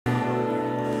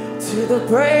to the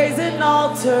brazen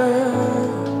altar,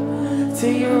 to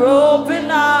your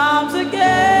open arms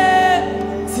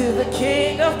again, to the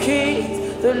King of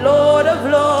Kings, the Lord of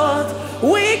Lords.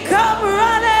 We come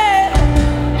running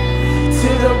to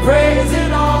the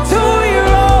brazen altar, to your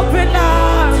open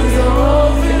arms.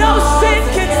 No sin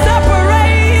can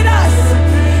separate us.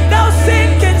 No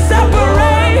sin can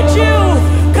separate you.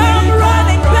 Come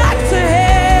running back to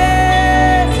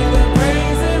Him,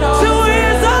 to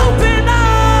His open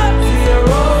arms.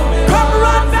 Come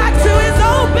run back to His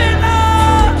open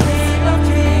arms. King of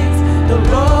Kings, the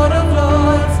Lord of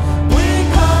Lords. We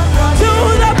come running to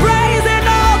the brazen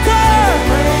altar.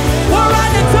 We're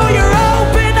running to your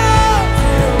open arms.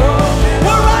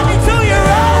 We're running to your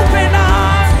open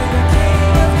arms.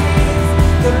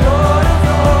 The Lord of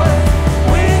Lords.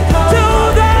 We come to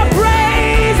the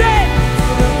brazen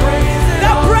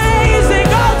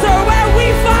altar where we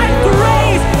find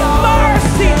grace,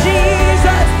 mercy,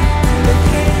 Jesus. The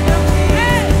King of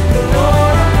Kings, the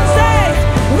Lord of Lords. Say,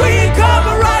 we come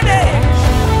running.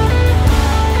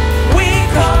 We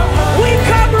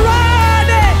come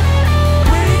running.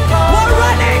 We're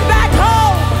running back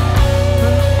home.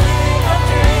 The King of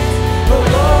Kings, the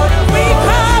Lord of Lords. We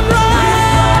come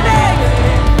running.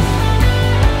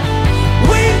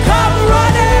 We come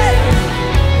running.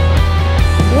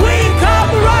 We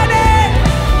come running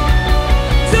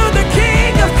to the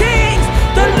King of Kings,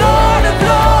 the Lord of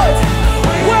Lords.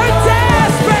 We're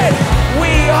desperate.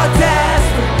 We are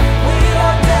desperate. We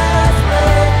are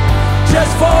desperate.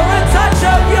 Just for a touch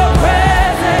of your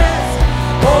presence,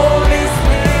 Holy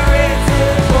Spirit,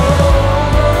 take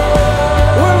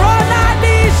over. We're on our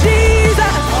knees,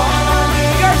 Jesus.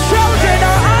 Your children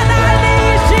are on our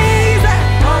knees, Jesus.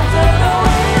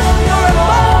 For a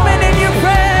moment in your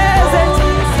presence.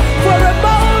 For a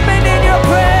moment in your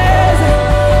presence.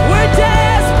 We're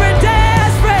desperate,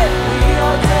 desperate. We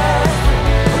are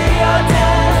desperate. We are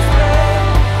desperate.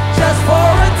 Just for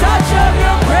a touch of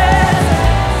your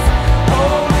presence.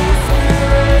 Holy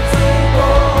Spirit, take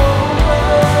over.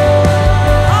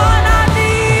 On our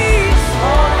knees,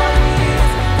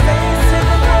 facing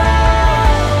the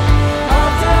ground,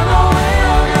 under the weight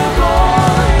of your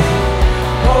glory.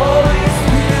 Holy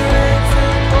Spirit,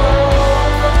 take over.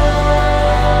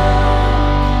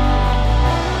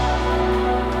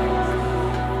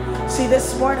 See,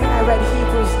 this morning I read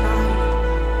Hebrews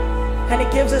 9, and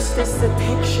it gives us this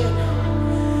depiction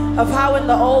of how in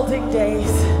the olden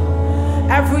days,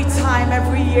 every time,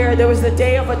 every year, there was the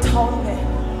Day of Atonement.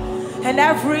 And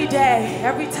every day,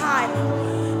 every time,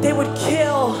 they would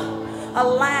kill a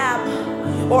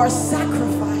lamb or a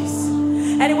sacrifice.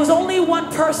 And it was only one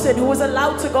person who was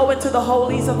allowed to go into the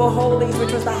holies of holies,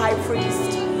 which was the high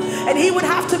priest. And he would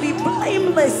have to be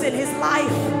blameless in his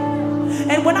life.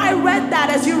 And when I read that,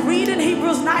 as you read in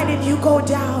Hebrews 9 and you go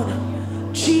down,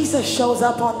 Jesus shows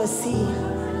up on the scene.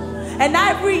 And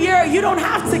every year, you don't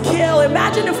have to kill.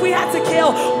 Imagine if we had to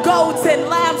kill goats and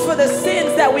lambs for the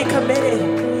sins that we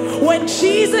committed. When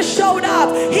Jesus showed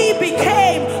up, He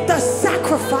became the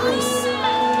sacrifice.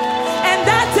 And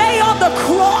that day on the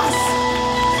cross,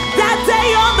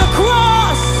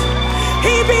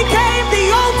 He became the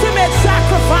ultimate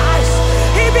sacrifice.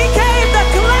 He became the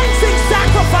cleansing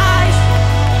sacrifice.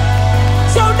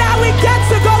 So now we get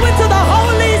to go into the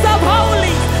holies of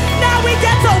holies. Now we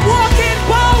get to walk in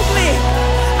boldly.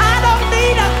 I don't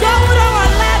need a goat or a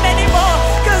lamb anymore,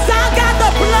 because I got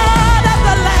the blood of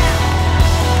the Lamb.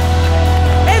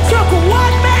 It took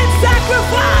one man's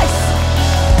sacrifice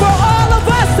for all of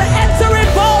us to enter in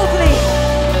boldly.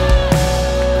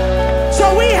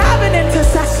 So we have an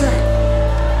intercessor.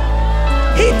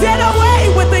 He did away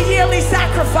with the yearly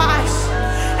sacrifice.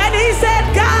 And He said,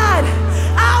 God,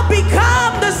 I'll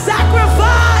become the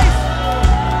sacrifice.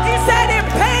 He said, it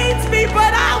pains me,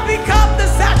 but I'll become the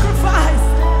sacrifice.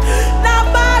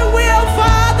 Not my will,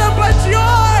 Father, but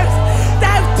yours.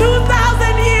 That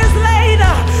 2,000 years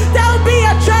later, there'll be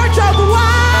a church of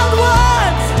wild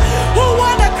ones who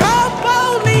want to come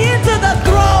boldly into the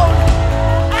throne.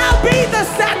 I'll be the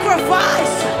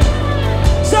sacrifice.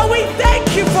 So we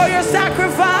thank you for your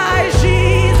sacrifice,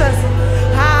 Jesus.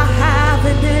 I have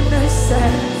an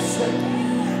intercessor.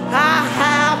 I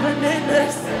have an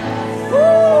intercessor.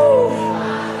 Ooh.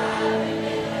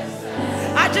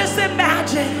 I just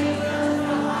imagine.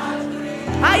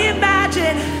 I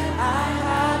imagine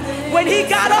when He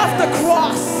got off the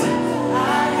cross,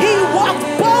 He walked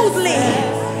boldly.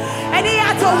 And He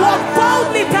had to walk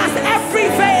boldly past every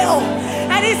veil.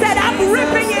 And He said, I'm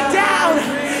ripping it down.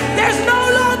 There's no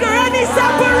longer any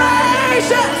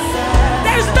separation.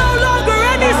 There's no longer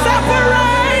any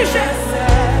separation.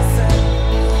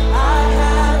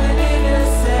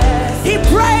 He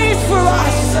prays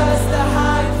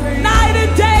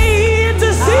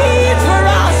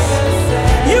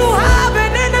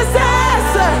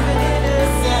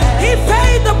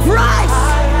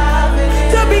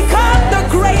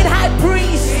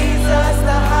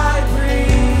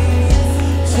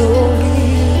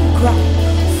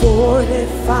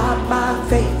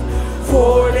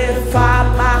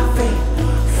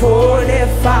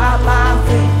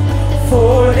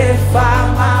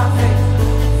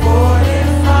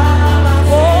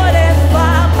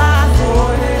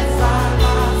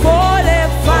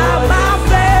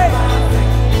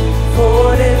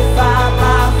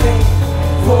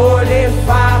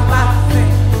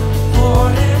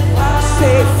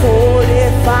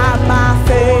Fortify my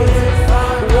faith.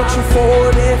 Won't you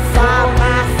fortify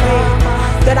my faith?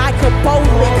 That I could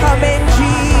boldly come in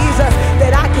Jesus.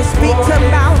 That I can speak to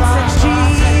mountains,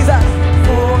 Jesus.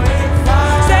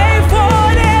 Say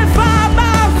fortify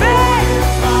my faith.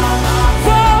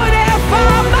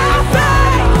 Fortify my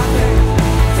faith.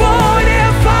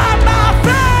 Fortify my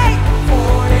faith.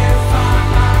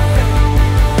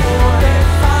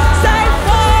 Say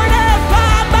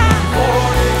fortify my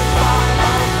faith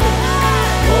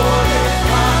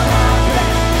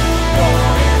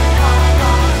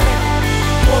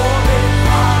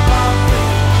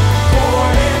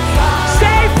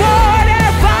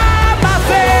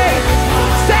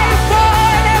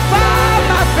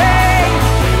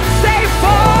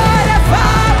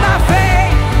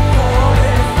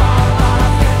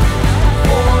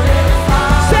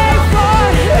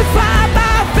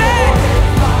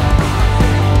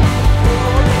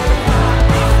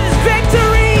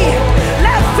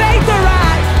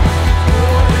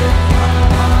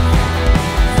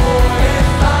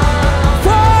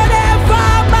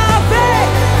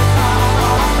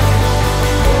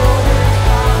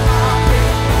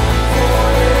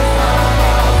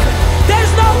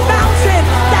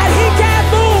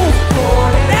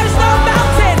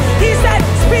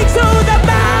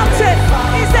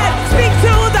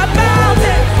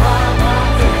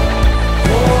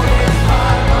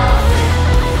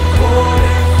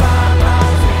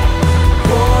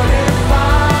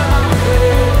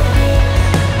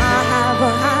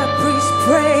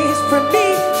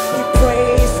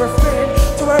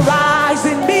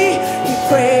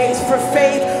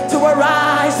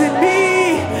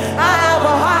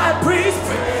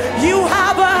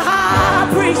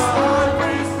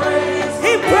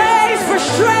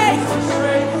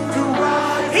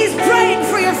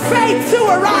to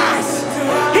arise.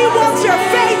 He wants your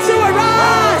faith to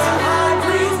arise.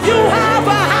 You have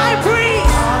a high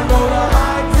priest.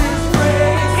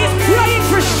 He's praying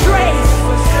for strength.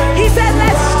 He said,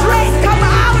 let strength come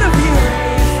out of you.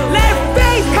 Let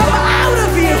faith come out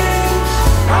of you.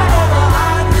 I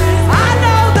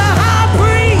know the high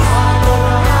priest.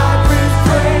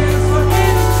 Prays for me.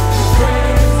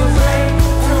 Prays for faith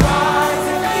to rise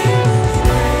in me.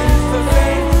 Prays for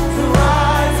faith to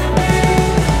rise in me.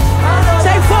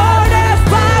 Say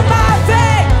fortify my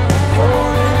faith.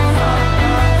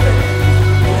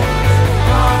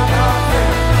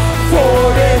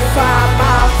 Fortify my faith. Fortify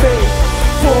my faith.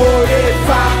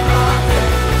 Fortify.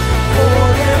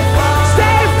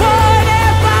 Say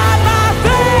fortify my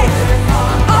faith.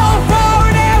 Oh,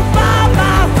 fortify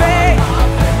my faith.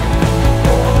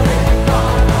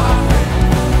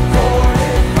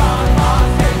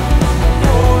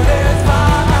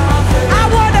 I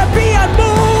want to be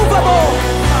unmovable.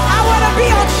 I want to be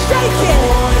unshaken.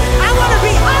 I want to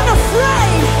be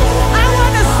unafraid. I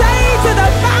want to say to the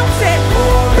mountain,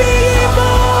 be ye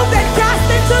moved and cast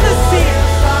into the sea.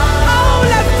 Oh,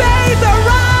 let faith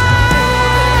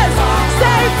arise.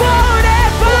 Say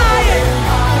fortify it.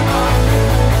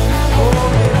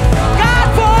 God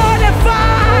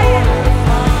fortify it.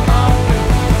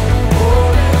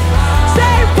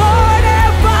 Say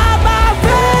fortify my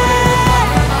faith.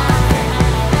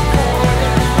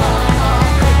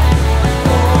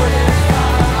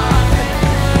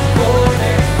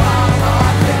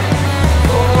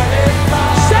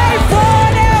 Say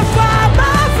fortify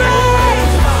my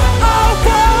faith. Oh,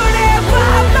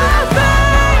 fortify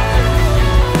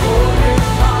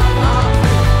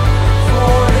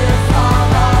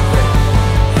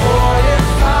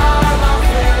my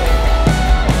faith.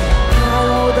 I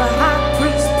know the high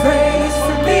priest prays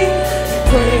for me. He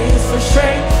prays for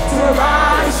strength to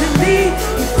arise in me.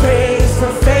 He prays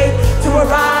for faith to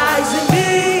arise in me.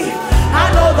 I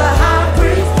know the high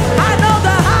priest. I know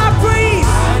the high priest.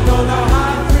 I know the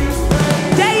high priest.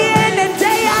 Day in and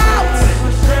day out.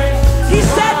 He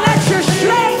said, let your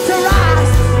strength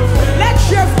arise. Let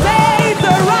your faith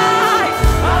arise.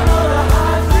 I know the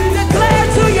high priest. Declare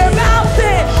to your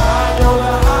mountain. I know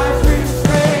the high priest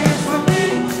prays for me.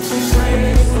 He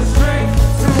prays for strength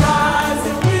to rise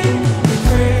in me. He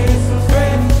prays for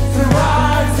faith to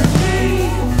rise in me.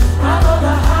 I know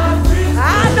the high priest. I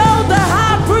know the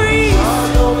high priest. I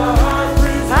know the high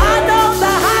priest. I know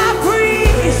the high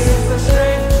priest. For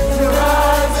strength to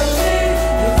rise in me.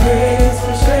 He prays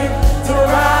for strength to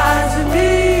rise in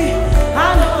me. I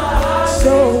know the high priest.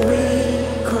 So we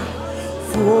cry,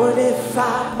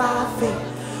 fortify my faith.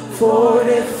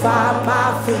 Fortify my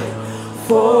faith.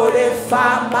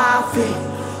 Fortify my faith.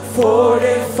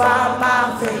 Fortify my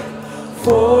faith.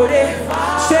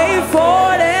 Fortify. Say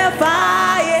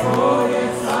fortify it.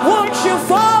 Won't you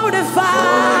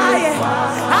fortify it?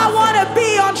 I want to be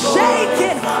on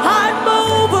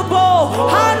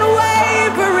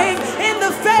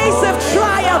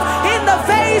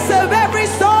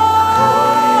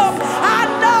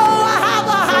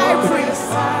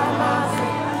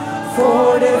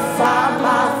Fortify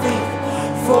my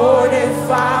faith.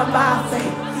 Fortify my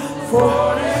faith.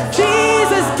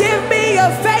 Jesus, give me a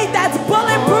faith that's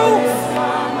bulletproof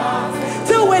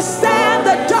to withstand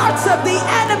the darts of the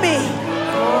enemy.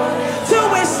 To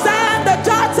withstand the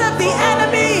darts of the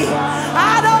enemy.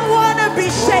 I don't want to be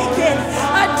shaken.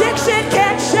 Addiction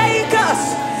can't shake us.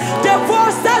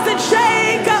 Divorce doesn't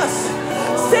shake us.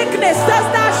 Sickness does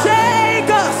not